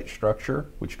your site structure,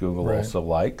 which Google Right. also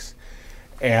likes.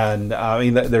 And I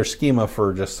mean, there's schema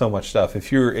for just so much stuff.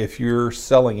 If you're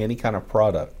selling any kind of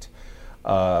product,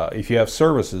 if you have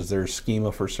services, there's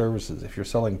schema for services. If you're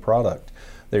selling product,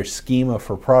 there's schema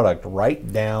for product,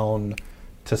 right down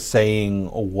to saying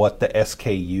what the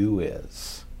SKU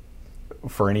is.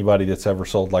 For anybody that's ever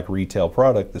sold like retail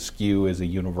product, the SKU is a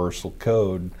universal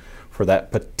code for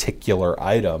that particular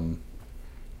item.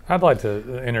 I'd like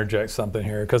to interject something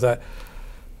here, because a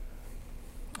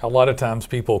lot of times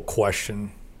people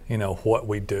question, what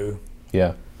we do.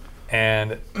 Yeah.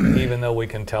 And even though we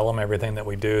can tell them everything that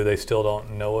we do, they still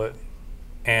don't know it.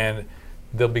 And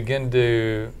they'll begin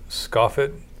to scoff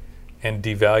it and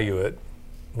devalue it,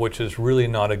 which is really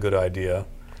not a good idea.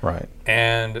 Right.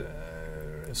 And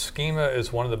schema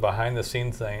is one of the behind the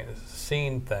scene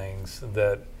things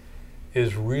that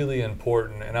is really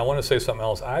important. And I want to say something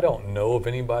else. I don't know of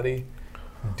anybody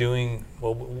doing,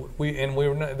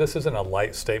 this isn't a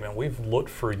light statement. We've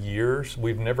looked for years.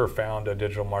 We've never found a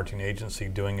digital marketing agency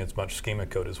doing as much schema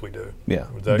code as we do. Yeah,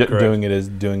 Is that correct?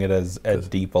 doing it as at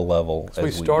deep a level. So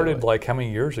we started like how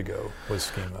many years ago with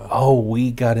schema? Oh, we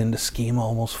got into schema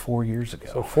almost 4 years ago.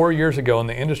 So 4 years ago, and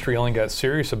the industry only got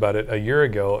serious about it a year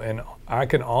ago. And I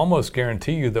can almost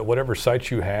guarantee you that whatever site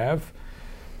you have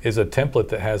is a template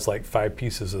that has like 5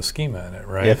 pieces of schema in it,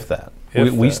 right? If that.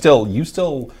 You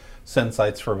still send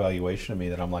sites for evaluation to me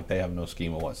that I'm like, they have no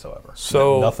schema whatsoever.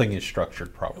 So nothing is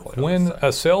structured properly. When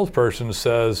a salesperson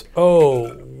says,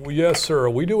 "Oh, yes, sir,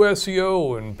 we do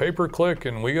SEO and pay-per-click,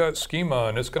 and we got schema,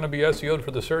 and it's going to be SEO'd for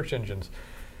the search engines,"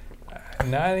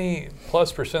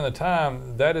 90+% of the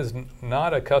time, that is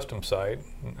not a custom site,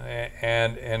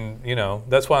 and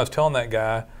that's why I was telling that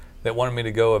guy that wanted me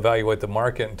to go evaluate the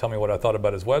market and tell me what I thought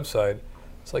about his website.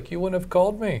 It's like, you wouldn't have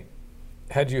called me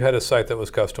had you had a site that was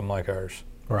custom like ours.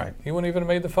 Right. You wouldn't even have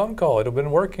made the phone call. It'd have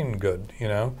been working good,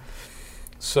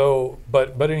 So,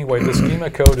 but anyway, the schema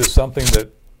code is something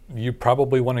that you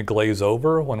probably want to glaze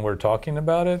over when we're talking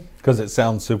about it. Because it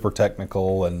sounds super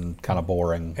technical and kind of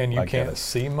boring. And you can't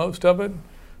see most of it.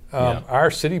 Our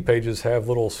city pages have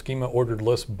little schema ordered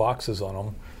list boxes on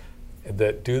them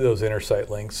that do those inner site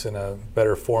links in a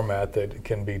better format that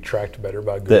can be tracked better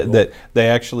by Google. That they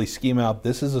actually schema out,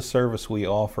 this is a service we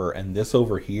offer, and this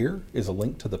over here is a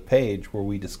link to the page where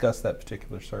we discuss that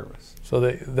particular service. So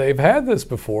they've had this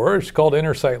before. It's called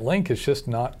inner site link. It's just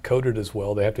not coded as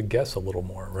well. They have to guess a little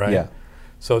more, right? Yeah.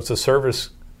 So it's a service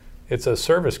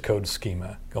code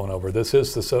schema going over. This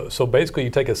is so basically you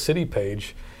take a city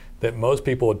page that most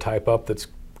people would type up that's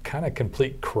kind of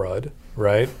complete crud,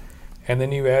 right? And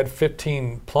then you add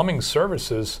 15 plumbing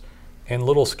services and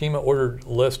little schema ordered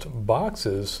list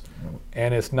boxes,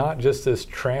 and it's not just this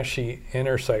trashy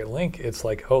inner site link. It's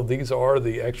like, oh, these are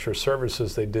the extra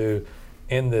services they do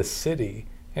in this city.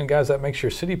 And guys, that makes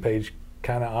your city page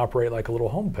kind of operate like a little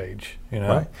home page,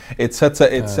 Right. It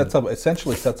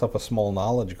essentially sets up a small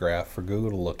knowledge graph for Google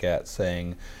to look at,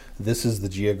 saying, this is the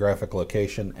geographic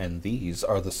location, and these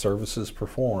are the services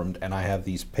performed, and I have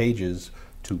these pages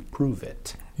to prove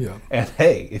it. Yeah. And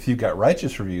hey, if you've got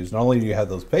righteous reviews, not only do you have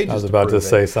those pages, I was about to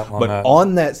say something on that. But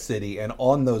on that city and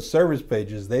on those service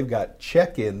pages, they've got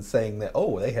check-ins saying that,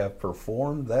 oh, they have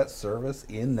performed that service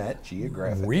in that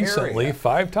geographic recently area.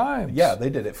 5 times. Yeah, they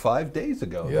did it 5 days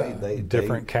ago. Yeah.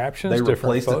 Different captions, they different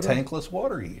replaced photo. a tankless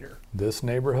water heater. This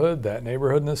neighborhood, that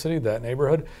neighborhood in the city, that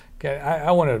neighborhood. Okay, I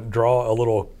want to draw a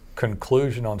little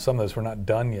conclusion on some of this. We're not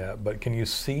done yet, but can you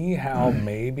see how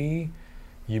maybe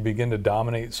you begin to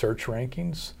dominate search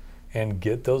rankings and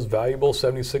get those valuable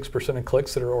 76% of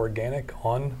clicks that are organic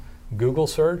on Google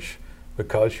search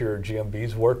because your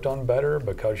GMB's worked on better,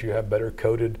 because you have better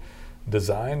coded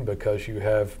design, because you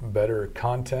have better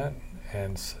content,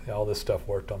 and all this stuff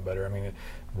worked on better. I mean,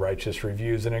 righteous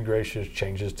reviews, integrations,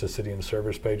 changes to city and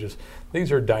service pages.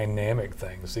 These are dynamic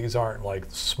things. These aren't like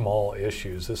small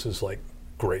issues. This is like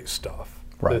great stuff.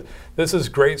 Right. This is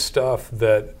great stuff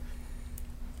that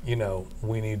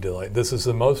we need to like. This is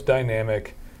the most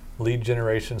dynamic lead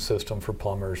generation system for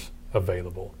plumbers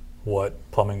available. What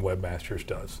Plumbing Webmasters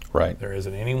does. Right. There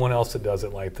isn't anyone else that does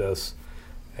it like this,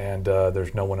 and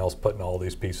there's no one else putting all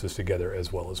these pieces together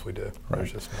as well as we do.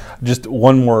 Right. Just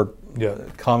one more Yeah.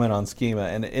 comment on schema,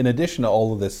 and in addition to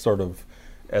all of this sort of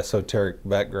esoteric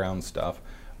background stuff,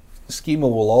 schema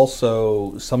will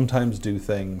also sometimes do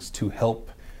things to help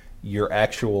your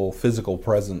actual physical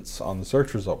presence on the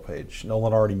search result page.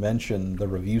 Nolan already mentioned the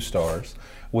review stars,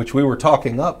 which we were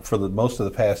talking up for the most of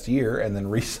the past year, and then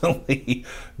recently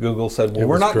Google said, well,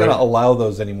 we're not going to allow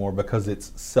those anymore because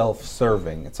it's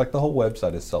self-serving. It's like the whole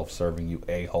website is self-serving, you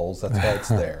a-holes. That's why it's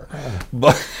there.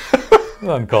 But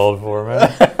uncalled for,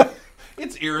 man.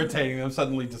 it's irritating them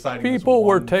suddenly deciding. People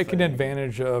were taking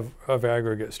advantage of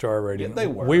aggregate star rating. Yeah, they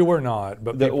were. We were not,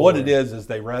 but what it is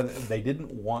they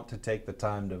didn't want to take the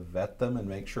time to vet them and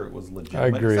make sure it was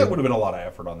legitimate. I agree. That would have been a lot of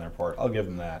effort on their part. I'll give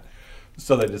them that.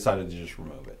 So they decided to just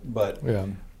remove it. But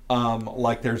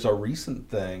like there's a recent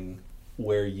thing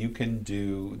where you can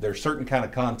do, there's certain kind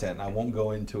of content, and I won't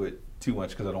go into it too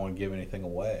much because I don't want to give anything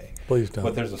away. Please don't.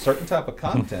 But there's a certain type of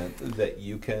content that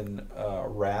you can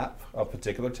wrap a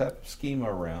particular type of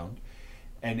schema around,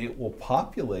 and it will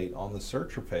populate on the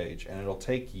searcher page, and it'll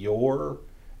take your,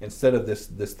 instead of this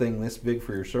thing this big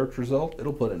for your search result,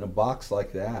 it'll put it in a box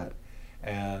like that.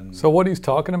 And so what he's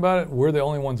talking about, we're the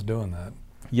only ones doing that.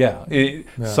 Yeah.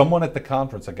 Someone at the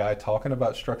conference, a guy talking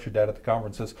about structured data at the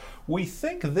conference says, we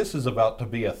think this is about to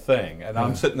be a thing. And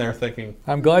I'm sitting there thinking,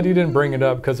 I'm glad you didn't bring it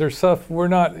up, because there's stuff we're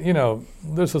not,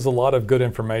 this is a lot of good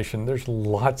information. There's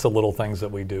lots of little things that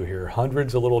we do here,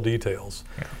 hundreds of little details.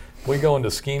 Yeah. We go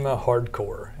into schema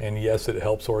hardcore, and yes, it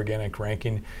helps organic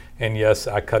ranking. And yes,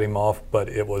 I cut him off, but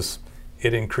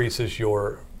it increases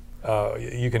your,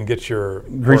 you can get your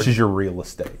increases your real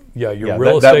estate. Yeah, your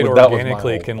real estate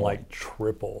organically can like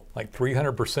triple, like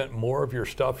 300% more of your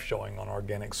stuff showing on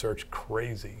organic search.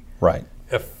 Crazy. Right.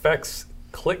 Affects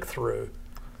click through,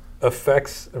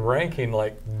 affects ranking,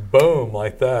 like boom,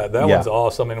 like that. That one's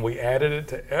awesome, and we added it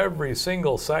to every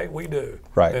single site we do.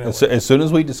 Right. As soon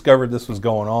as we discovered this was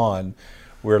going on,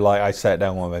 we're like, I sat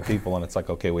down with my people, and it's like,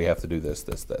 okay, we have to do this,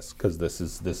 because this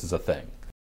is a thing.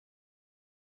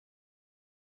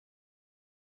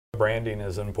 Branding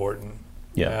is important.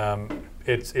 Yeah.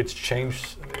 It's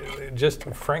changed just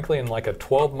frankly in like a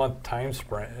 12-month time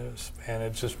span, and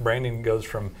it's just branding goes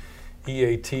from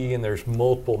EAT, and there's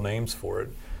multiple names for it,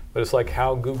 but it's like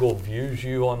how Google views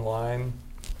you online.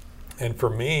 And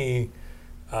for me,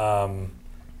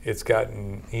 it's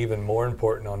gotten even more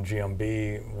important on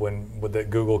GMB that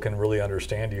Google can really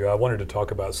understand you. I wanted to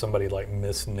talk about somebody like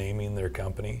misnaming their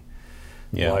company.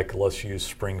 Yeah. Like, let's use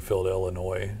Springfield,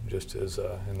 Illinois, just as,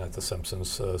 and that's the Simpsons'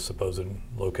 supposed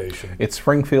location. It's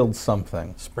Springfield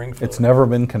something. Springfield. It's never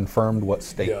been confirmed what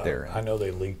state they're in. I know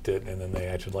they leaked it, and then they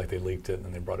acted like they leaked it, and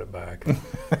then they brought it back.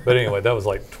 But anyway, that was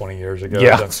like 20 years ago.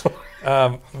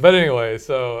 Yeah. But anyway,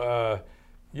 so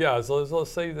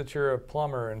let's say that you're a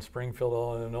plumber in Springfield,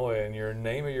 Illinois, and your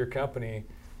name of your company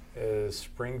is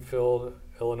Springfield,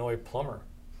 Illinois Plumber.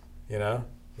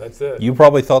 That's it. You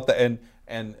probably thought that,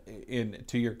 and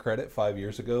to your credit, 5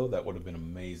 years ago, that would have been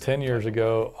amazing. 10 years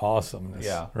ago, awesomeness.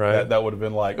 Yeah, right. That would have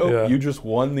been like, you just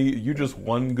won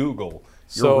Google.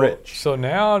 You're rich. So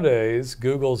nowadays,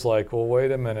 Google's like, well,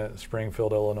 wait a minute,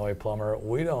 Springfield, Illinois Plumber,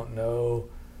 we don't know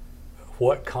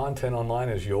what content online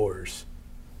is yours,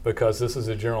 because this is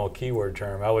a general keyword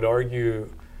term. I would argue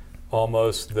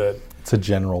almost that it's a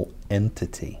general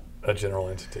entity. A general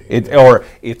entity. Or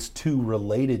it's two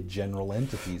related general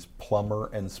entities, Plumber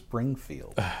and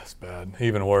Springfield. That's bad.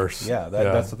 Even worse. Yeah,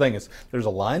 that's the thing. There's a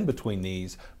line between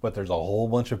these, but there's a whole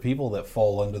bunch of people that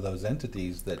fall under those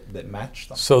entities that match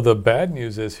them. So the bad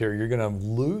news is here, you're going to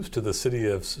lose to the city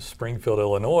of Springfield,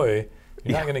 Illinois.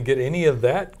 You're not going to get any of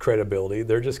that credibility.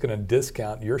 They're just going to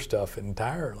discount your stuff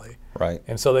entirely. Right.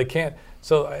 And so they can't.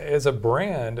 So as a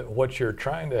brand, what you're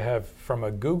trying to have from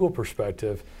a Google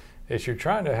perspective is you're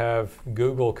trying to have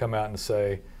Google come out and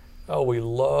say, oh, we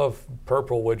love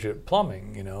Purple Widget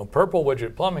Plumbing. Purple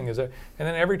Widget Plumbing is it. And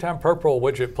then every time Purple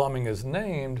Widget Plumbing is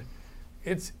named,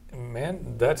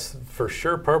 that's for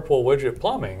sure Purple Widget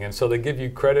Plumbing. And so they give you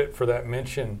credit for that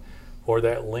mention or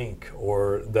that link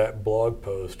or that blog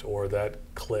post or that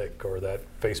click or that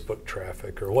Facebook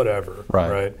traffic or whatever.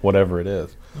 Right. Whatever it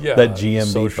is. Yeah. That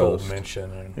GMB social post.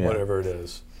 mention and whatever it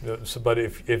is. So, but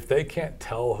if they can't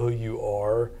tell who you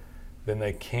are, then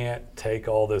they can't take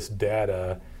all this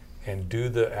data and do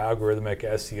the algorithmic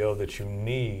SEO that you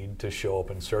need to show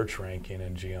up in search ranking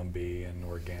and GMB and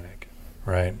organic,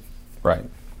 right? Right.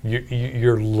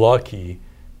 You're lucky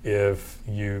if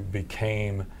you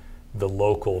became the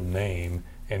local name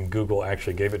and Google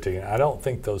actually gave it to you. I don't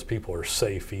think those people are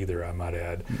safe either, I might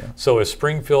add. Yeah. So if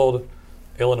Springfield,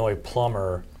 Illinois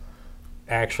Plumber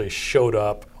actually showed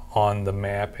up on the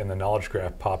map and the knowledge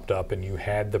graph popped up and you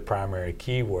had the primary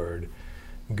keyword,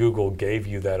 Google gave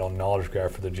you that on knowledge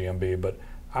graph for the GMB, but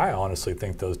I honestly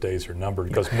think those days are numbered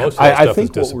because most of that stuff has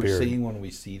disappeared. I think what we're seeing when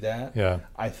we see that,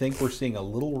 I think we're seeing a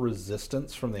little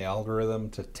resistance from the algorithm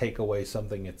to take away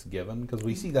something it's given, because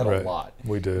we see that a lot.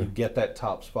 We do. You get that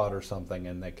top spot or something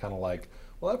and they kind of like,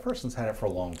 well, that person's had it for a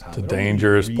long time. It's a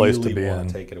dangerous place to be in.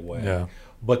 Take it away. Yeah.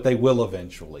 But they will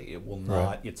eventually. It will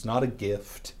not, it's not a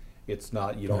gift. It's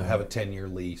not, you don't have a 10-year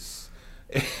lease.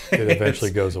 it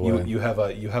eventually goes away. You have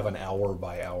an hour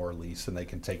by hour lease, and they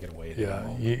can take it away.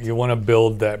 Yeah, you want to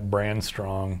build that brand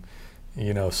strong.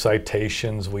 You know,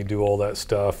 citations, we do all that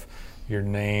stuff. Your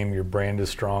name, your brand is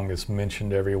strong. It's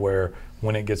mentioned everywhere.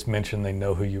 When it gets mentioned, they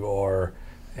know who you are.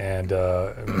 And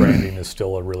branding is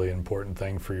still a really important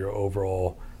thing for your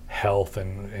overall health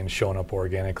and showing up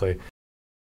organically.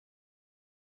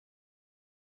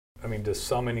 I mean, to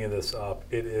sum any of this up,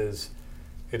 it is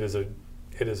a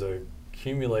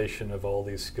accumulation of all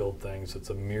these skilled things. It's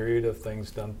a myriad of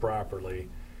things done properly,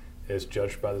 as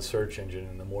judged by the search engine.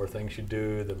 And the more things you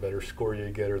do, the better score you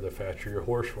get, or the faster your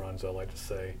horse runs, I like to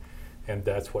say. And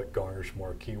that's what garners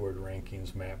more keyword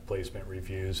rankings, map placement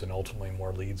reviews, and ultimately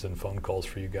more leads and phone calls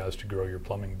for you guys to grow your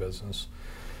plumbing business.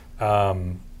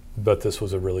 But this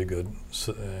was a really good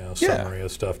summary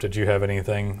of stuff. Did you have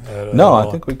anything? No, I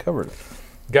think we covered it.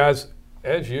 Guys,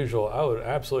 as usual, I would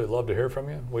absolutely love to hear from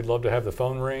you. We'd love to have the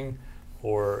phone ring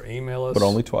or email us. But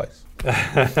only twice.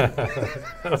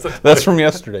 That's from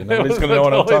yesterday. Nobody's going to know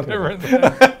what I'm talking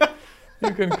about.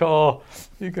 You can call.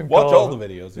 Watch all the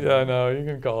videos. Yeah, I know. You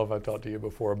can call if I've talked to you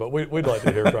before. But we'd like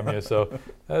to hear from you. So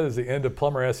that is the end of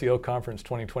Plumber SEO Conference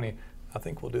 2020. I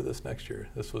think we'll do this next year.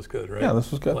 This was good, right? Yeah,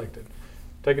 this was good. I liked it.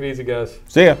 Take it easy, guys.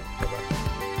 See ya.